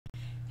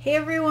Hey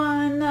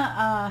everyone,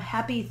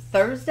 happy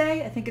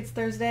Thursday. I think it's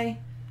Thursday.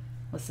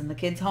 Listen, the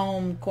kid's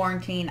home,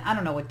 quarantine. I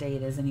don't know what day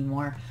it is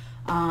anymore.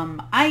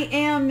 I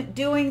am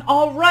doing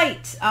all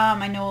right.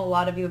 I know a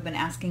lot of you have been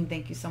asking.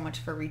 Thank you so much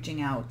for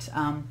reaching out.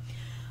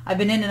 I've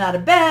been in and out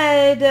of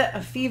bed,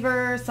 a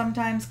fever,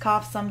 sometimes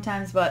cough,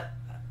 sometimes, but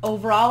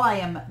overall I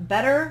am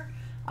better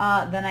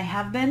than I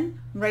have been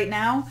right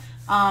now.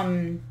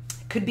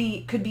 Could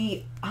be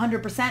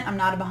 100%. I'm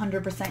not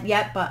 100%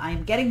 yet, but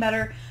I'm getting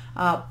better.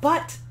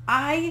 But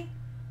I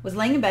was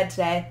laying in bed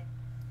today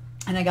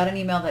and I got an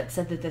email that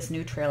said that this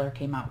new trailer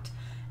came out.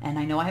 And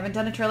I know I haven't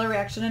done a trailer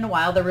reaction in a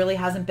while. There really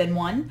hasn't been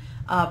one.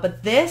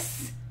 But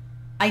this,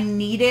 I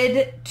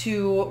needed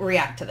to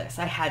react to this.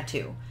 I had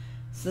to.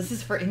 So this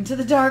is for Into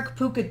the Dark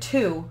Pooka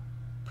 2,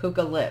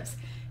 Pooka Lives.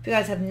 If you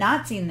guys have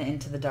not seen the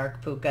Into the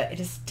Dark Pooka, it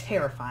is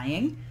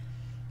terrifying.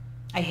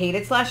 I hate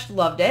it /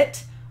 loved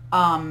it.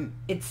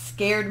 It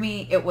scared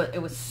me. It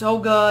was so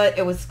good.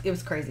 It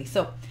was crazy.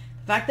 So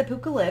the fact that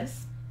Pooka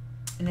lives,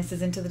 and this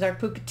is Into the Dark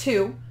Pooka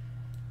 2,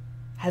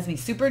 has me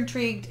super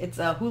intrigued. It's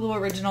a Hulu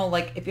original.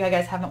 Like, if you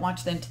guys haven't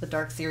watched the Into the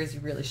Dark series, you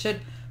really should.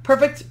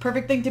 Perfect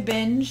thing to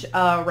binge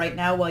right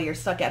now while you're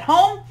stuck at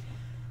home.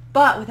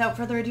 But without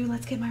further ado,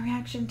 let's get my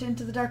reaction to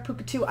Into the Dark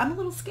Pooka 2. I'm a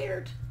little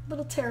scared, a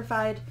little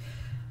terrified,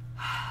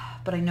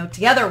 but I know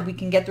together we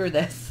can get through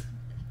this.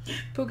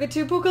 Pooka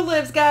 2, Pooka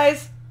Lives,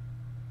 guys.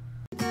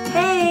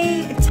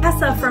 Hey,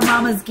 Tessa from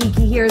Mama's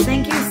Geeky here.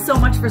 Thank you so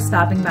much for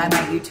stopping by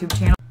my YouTube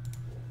channel.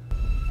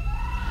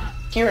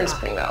 Here in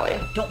Spring Valley,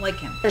 Don't like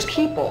him. there's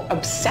people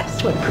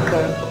obsessed with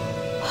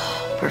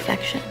Pooka.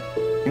 Perfection.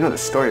 You know the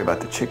story about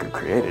the chick who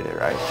created it,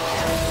 right?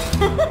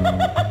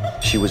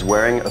 She was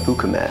wearing a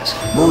Pooka mask.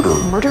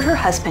 Murdered her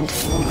husband.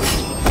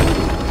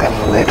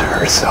 Then lit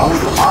herself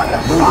on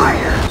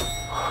fire.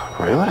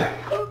 Really?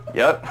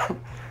 Yep.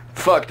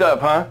 Fucked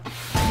up, huh?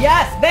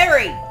 Yes,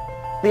 very.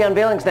 The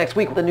unveiling's next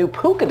week with a new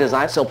Pooka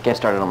design, so get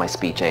started on my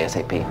speech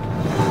ASAP.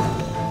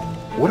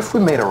 What if we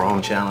made our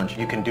own challenge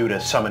you can do to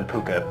summon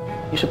Pooka?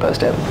 You should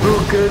post it.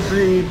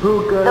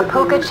 The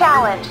Pooka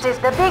Challenge is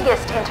the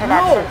biggest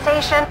internet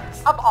sensation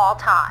of all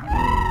time.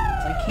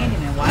 It's like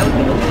Candyman. Why would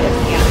people do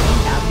this?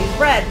 Yeah, he's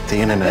red. The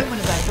internet When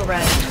his eyes were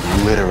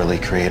red. literally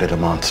created a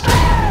monster.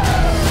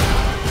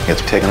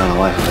 It's taken on a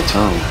life of its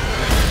own.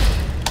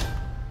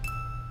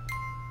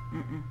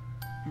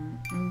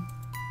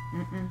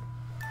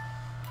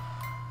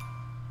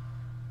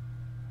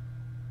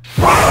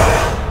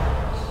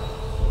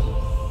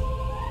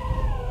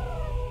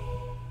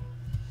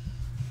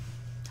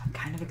 I'm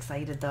kind of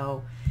excited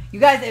though. You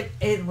guys,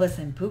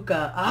 listen,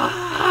 Pooka.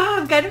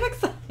 I'm kind of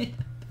excited.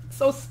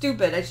 So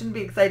stupid. I shouldn't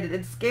be excited.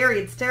 It's scary.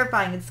 It's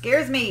terrifying. It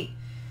scares me.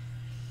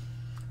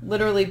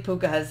 Literally,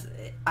 Pooka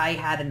I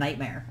had a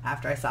nightmare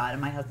after I saw it,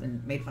 and my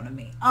husband made fun of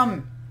me.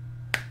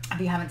 If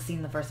you haven't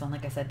seen the first one,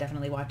 like I said,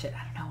 definitely watch it.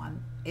 I don't know.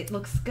 It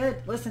looks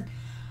good. Listen,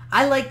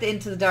 I like the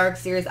Into the Dark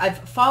series. I've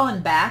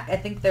fallen back. I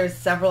think there's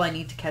several I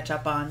need to catch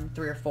up on,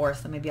 3 or 4,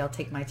 so maybe I'll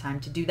take my time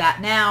to do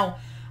that now.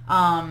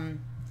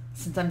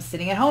 Since I'm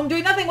sitting at home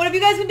doing nothing. What have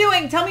you guys been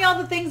doing? Tell me all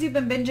the things you've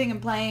been binging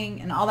and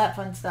playing and all that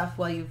fun stuff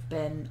while you've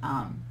been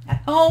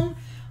at home.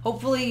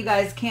 Hopefully you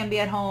guys can be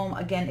at home.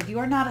 Again, if you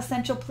are not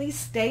essential, please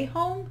stay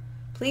home.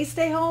 Please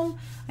stay home.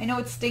 I know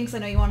it stinks. I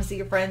know you want to see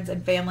your friends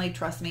and family.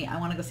 Trust me, I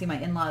want to go see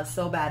my in-laws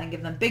so bad and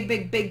give them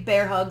big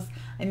bear hugs.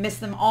 I miss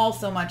them all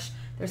so much.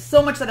 There's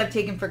so much that I've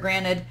taken for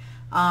granted.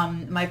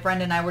 My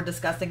friend and I were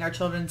discussing our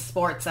children's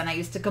sports, and I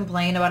used to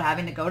complain about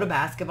having to go to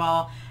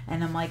basketball,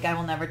 and I'm like, I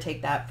will never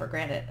take that for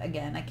granted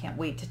again. I can't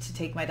wait to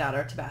take my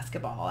daughter to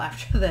basketball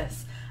after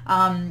this.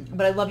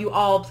 But I love you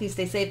all. Please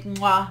stay safe.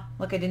 Mwah.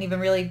 Look, I didn't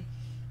even really,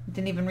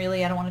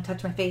 I don't want to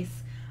touch my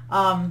face.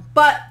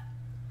 But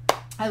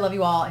I love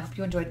you all. I hope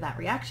you enjoyed that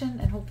reaction,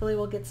 and hopefully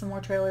we'll get some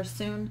more trailers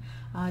soon.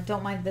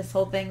 Don't mind this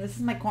whole thing. This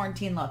is my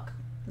quarantine look.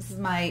 This is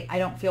my, I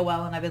don't feel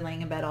well, and I've been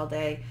laying in bed all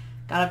day.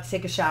 Got up to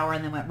take a shower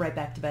and then went right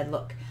back to bed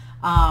look.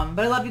 But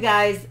I love you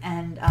guys,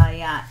 and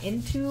yeah,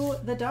 Into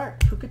the Dark,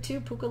 Pooka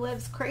 2, Pooka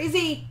Lives.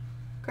 Crazy.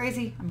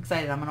 I'm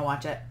excited. I'm going to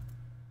watch it.